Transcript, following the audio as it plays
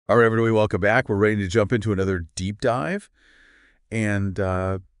All right, everybody, welcome back. We're ready to jump into another deep dive. And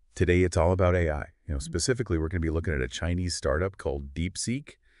today it's all about AI. Specifically, we're going to be looking at a Chinese startup called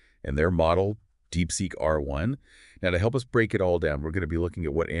DeepSeek and their model, DeepSeek R1. Now, to help us break it all down, we're going to be looking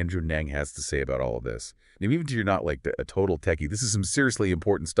at what Andrew Ng has to say about all of this. And even if you're not like a total techie, this is some seriously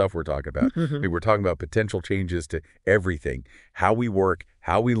important stuff we're talking about. We're talking about potential changes to everything, how we work,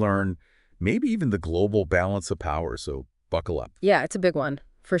 how we learn, maybe even the global balance of power. So buckle up. Yeah, it's a big one.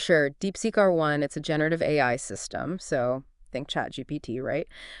 For sure. DeepSeek R1, it's a generative AI system, so think ChatGPT, right?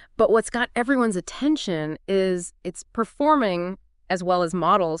 But what's got everyone's attention is it's performing as well as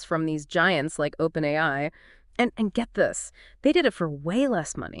models from these giants like OpenAI. And get this, they did it for way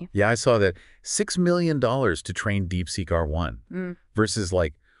less money. Yeah, I saw that $6 million to train DeepSeek R1 versus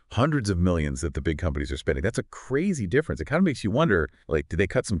like hundreds of millions that the big companies are spending. That's a crazy difference. It kind of makes you wonder, like, did they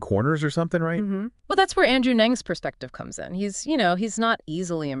cut some corners or something, right? Well, that's where Andrew Ng's perspective comes in. He's not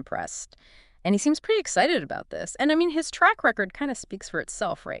easily impressed. And he seems pretty excited about this. And I mean, his track record kind of speaks for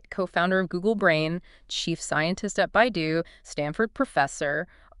itself, right? Co-founder of Google Brain, chief scientist at Baidu, Stanford professor.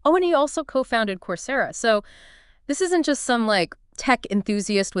 Oh, and he also co-founded Coursera. So this isn't just some, like, tech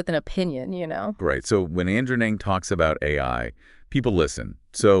enthusiast with an opinion, Right. So when Andrew Ng talks about AI, people listen.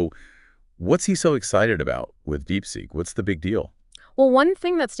 So what's he so excited about with DeepSeek? What's the big deal? Well, one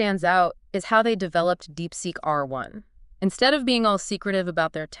thing that stands out is how they developed DeepSeek R1. Instead of being all secretive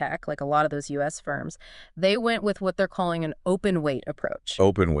about their tech, like a lot of those U.S. firms, they went with what they're calling an open weight approach.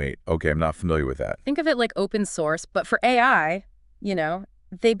 Open weight. Okay, I'm not familiar with that. Think of it like open source, but for AI,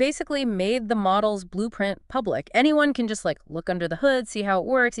 they basically made the model's blueprint public. Anyone can just look under the hood, see how it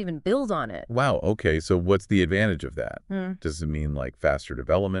works, even build on it. Wow, okay, so what's the advantage of that? Does it mean like faster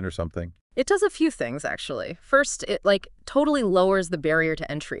development or something? It does a few things, actually. First, it totally lowers the barrier to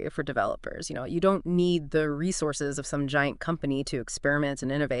entry for developers. You don't need the resources of some giant company to experiment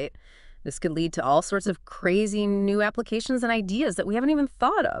and innovate. This could lead to all sorts of crazy new applications and ideas that we haven't even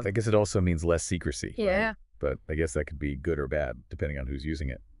thought of. I guess it also means less secrecy. Yeah. Right? But I guess that could be good or bad, depending on who's using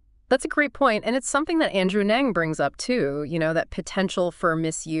it. That's a great point. And it's something that Andrew Ng brings up, too. That potential for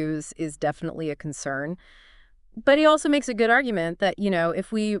misuse is definitely a concern. But he also makes a good argument that,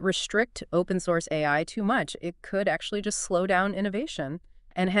 if we restrict open source AI too much, it could actually just slow down innovation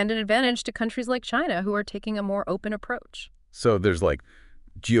and hand an advantage to countries like China who are taking a more open approach. So there's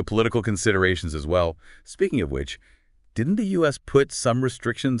geopolitical considerations as well. Speaking of which, didn't the U.S. put some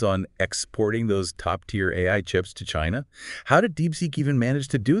restrictions on exporting those top-tier AI chips to China? How did DeepSeek even manage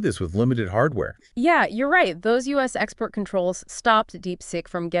to do this with limited hardware? Yeah, you're right. Those U.S. export controls stopped DeepSeek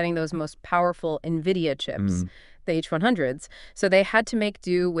from getting those most powerful NVIDIA chips, the H100s. So they had to make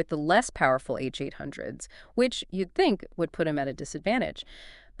do with the less powerful H800s, which you'd think would put them at a disadvantage.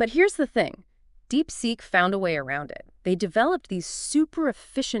 But here's the thing. DeepSeek found a way around it. They developed these super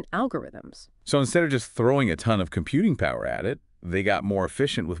efficient algorithms. So instead of just throwing a ton of computing power at it, they got more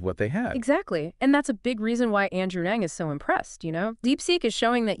efficient with what they had. Exactly. And that's a big reason why Andrew Ng is so impressed, DeepSeek is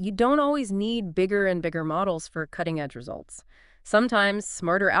showing that you don't always need bigger and bigger models for cutting-edge results. Sometimes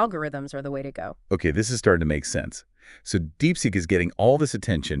smarter algorithms are the way to go. Okay, this is starting to make sense. So DeepSeek is getting all this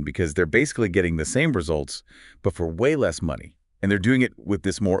attention because they're basically getting the same results, but for way less money. And they're doing it with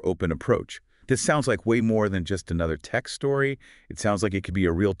this more open approach. This sounds like way more than just another tech story. It sounds like it could be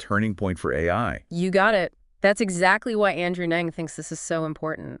a real turning point for AI. You got it. That's exactly why Andrew Ng thinks this is so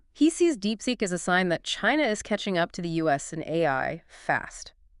important. He sees DeepSeek as a sign that China is catching up to the U.S. in AI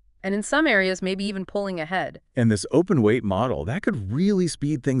fast. And in some areas, maybe even pulling ahead. And this open weight model, that could really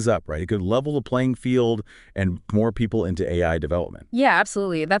speed things up, right? It could level the playing field and more people into AI development. Yeah,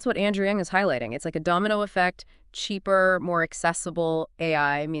 absolutely. That's what Andrew Ng is highlighting. It's like a domino effect. Cheaper, more accessible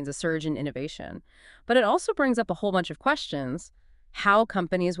AI means a surge in innovation. But it also brings up a whole bunch of questions. How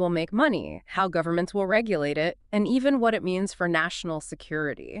companies will make money, how governments will regulate it, and even what it means for national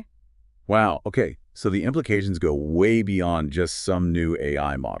security. Wow. Okay. So the implications go way beyond just some new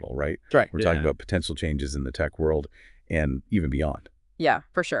AI model, right? Right. We're talking about potential changes in the tech world and even beyond. Yeah,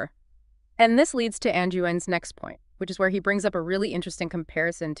 for sure. And this leads to Andrew Ng's next point, which is where he brings up a really interesting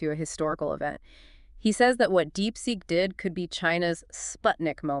comparison to a historical event. He says that what DeepSeek did could be China's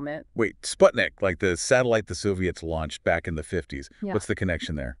Sputnik moment. Wait, Sputnik, like the satellite the Soviets launched back in the 50s. Yeah. What's the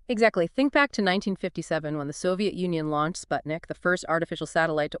connection there? Exactly. Think back to 1957 when the Soviet Union launched Sputnik, the first artificial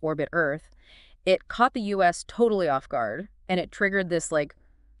satellite to orbit Earth. It caught the U.S. totally off guard, and it triggered this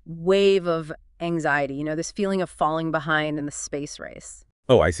wave of anxiety, this feeling of falling behind in the space race.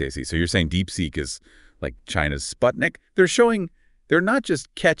 Oh, I see. So you're saying DeepSeek is like China's Sputnik? They're not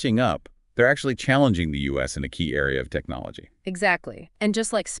just catching up. They're actually challenging the U.S. in a key area of technology. Exactly. And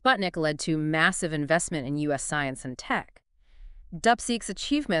just like Sputnik led to massive investment in U.S. science and tech, DeepSeek's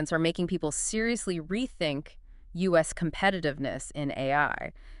achievements are making people seriously rethink U.S. competitiveness in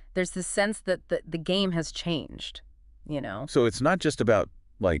AI. There's this sense that the game has changed, you know? So it's not just about,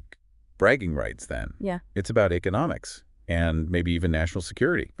 like, bragging rights then. Yeah. It's about economics and maybe even national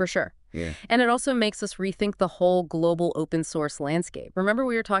security. For sure. Yeah. And it also makes us rethink the whole global open source landscape. Remember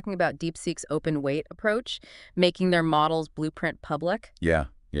we were talking about DeepSeek's open weight approach, making their models blueprint public? Yeah,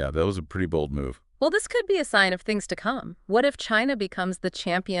 that was a pretty bold move. Well, this could be a sign of things to come. What if China becomes the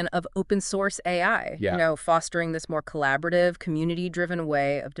champion of open source AI? Yeah. You know, fostering this more collaborative, community-driven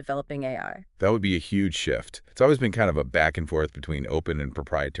way of developing AI. That would be a huge shift. It's always been kind of a back and forth between open and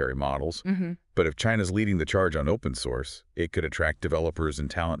proprietary models. Mm-hmm. But if China's leading the charge on open source, it could attract developers and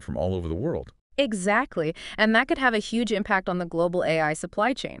talent from all over the world. Exactly. And that could have a huge impact on the global AI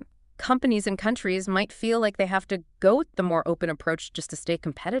supply chain. Companies and countries might feel like they have to go with the more open approach just to stay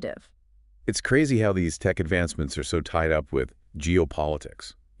competitive. It's crazy how these tech advancements are so tied up with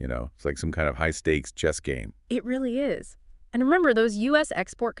geopolitics. You know, it's like some kind of high-stakes chess game. It really is. And remember, those U.S.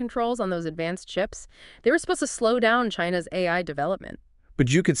 export controls on those advanced chips, they were supposed to slow down China's AI development.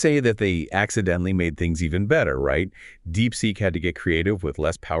 But you could say that they accidentally made things even better, right? DeepSeek had to get creative with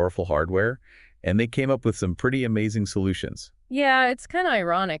less powerful hardware, and they came up with some pretty amazing solutions. Yeah, it's kind of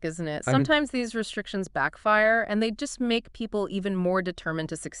ironic, isn't it? I mean- Sometimes these restrictions backfire, and they just make people even more determined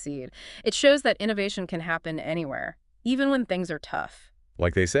to succeed. It shows that innovation can happen anywhere, even when things are tough.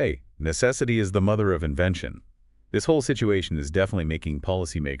 Like they say, necessity is the mother of invention. This whole situation is definitely making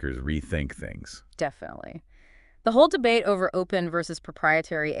policymakers rethink things. Definitely. The whole debate over open versus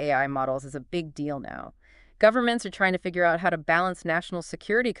proprietary AI models is a big deal now. Governments are trying to figure out how to balance national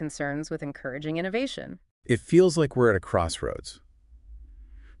security concerns with encouraging innovation. It feels like we're at a crossroads.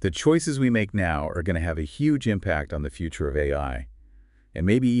 The choices we make now are going to have a huge impact on the future of AI, and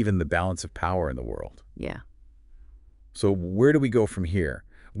maybe even the balance of power in the world. Yeah. So where do we go from here?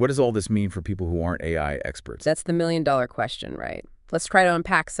 What does all this mean for people who aren't AI experts? That's the million-dollar question, right? Let's try to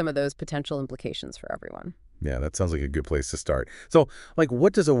unpack some of those potential implications for everyone. Yeah, that sounds like a good place to start. So, like,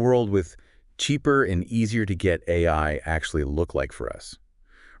 what does a world with cheaper and easier to get AI actually look like for us?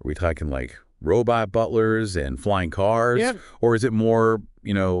 Are we talking like robot butlers and flying cars? Yeah. Or is it more,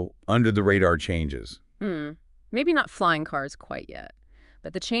 under the radar changes? Maybe not flying cars quite yet,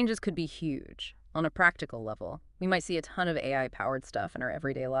 but the changes could be huge. On a practical level, we might see a ton of AI-powered stuff in our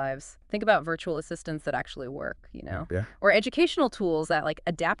everyday lives. Think about virtual assistants that actually work, Yeah. Or educational tools that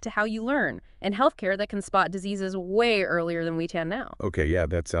adapt to how you learn, and healthcare that can spot diseases way earlier than we can now. Okay, yeah,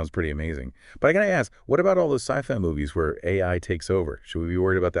 that sounds pretty amazing. But I gotta ask, what about all those sci-fi movies where AI takes over? Should we be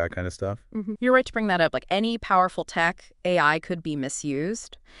worried about that kind of stuff? You're right to bring that up. Like any powerful tech, AI could be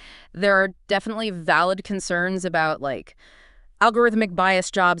misused. There are definitely valid concerns about algorithmic bias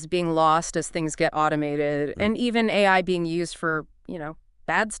jobs being lost as things get automated, and even AI being used for,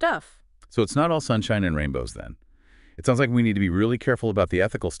 bad stuff. So it's not all sunshine and rainbows then. It sounds like we need to be really careful about the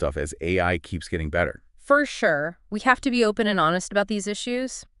ethical stuff as AI keeps getting better. For sure. We have to be open and honest about these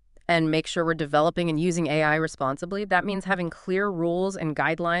issues and make sure we're developing and using AI responsibly. That means having clear rules and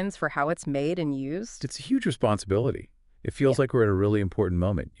guidelines for how it's made and used. It's a huge responsibility. It feels like we're at a really important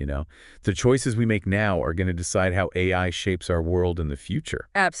moment, The choices we make now are going to decide how AI shapes our world in the future.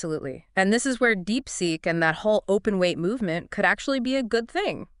 Absolutely. And this is where DeepSeek and that whole open weight movement could actually be a good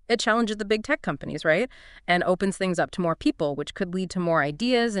thing. It challenges the big tech companies, right? And opens things up to more people, which could lead to more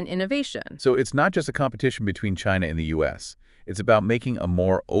ideas and innovation. So it's not just a competition between China and the U.S. It's about making a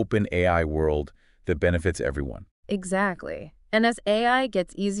more open AI world that benefits everyone. Exactly. And as AI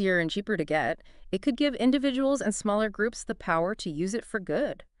gets easier and cheaper to get, it could give individuals and smaller groups the power to use it for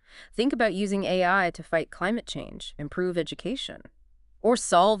good. Think about using AI to fight climate change, improve education, or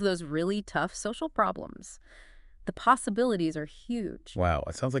solve those really tough social problems. The possibilities are huge. Wow,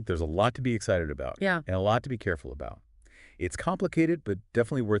 it sounds like there's a lot to be excited about. Yeah. And a lot to be careful about. It's complicated, but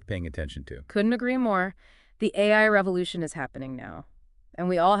definitely worth paying attention to. Couldn't agree more. The AI revolution is happening now, and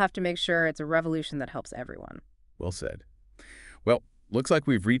we all have to make sure it's a revolution that helps everyone. Well said. Well, looks like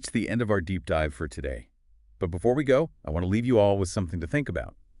we've reached the end of our deep dive for today. But before we go, I want to leave you all with something to think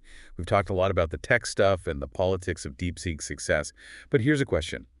about. We've talked a lot about the tech stuff and the politics of DeepSeek's success, but here's a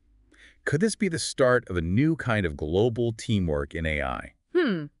question. Could this be the start of a new kind of global teamwork in AI?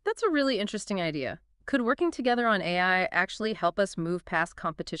 That's a really interesting idea. Could working together on AI actually help us move past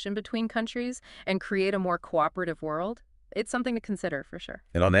competition between countries and create a more cooperative world? It's something to consider for sure.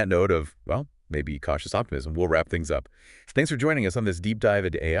 And on that note of, maybe cautious optimism, we'll wrap things up. Thanks for joining us on this deep dive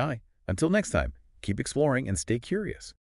into AI. Until next time, keep exploring and stay curious.